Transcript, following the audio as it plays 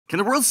Can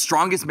the world's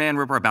strongest man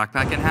rip our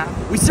backpack in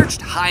half? We searched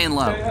high and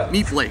low.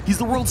 Meet Blake. He's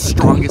the world's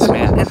strongest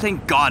man, and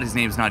thank God his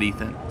name's not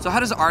Ethan. So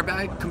how does our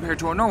bag compare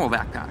to a normal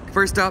backpack?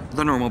 First up,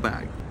 the normal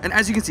bag. And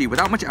as you can see,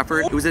 without much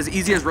effort, it was as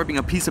easy as ripping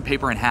a piece of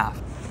paper in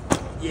half.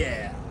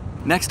 Yeah.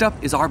 Next up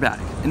is our bag.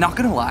 And not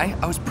gonna lie,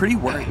 I was pretty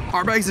worried.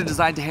 Our bags are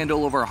designed to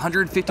handle over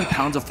 150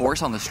 pounds of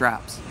force on the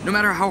straps. No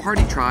matter how hard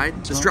he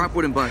tried, the strap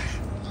wouldn't budge.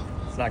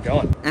 It's not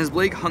going. And as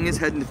Blake hung his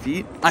head in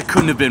defeat, I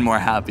couldn't have been more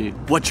happy.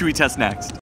 What should we test next?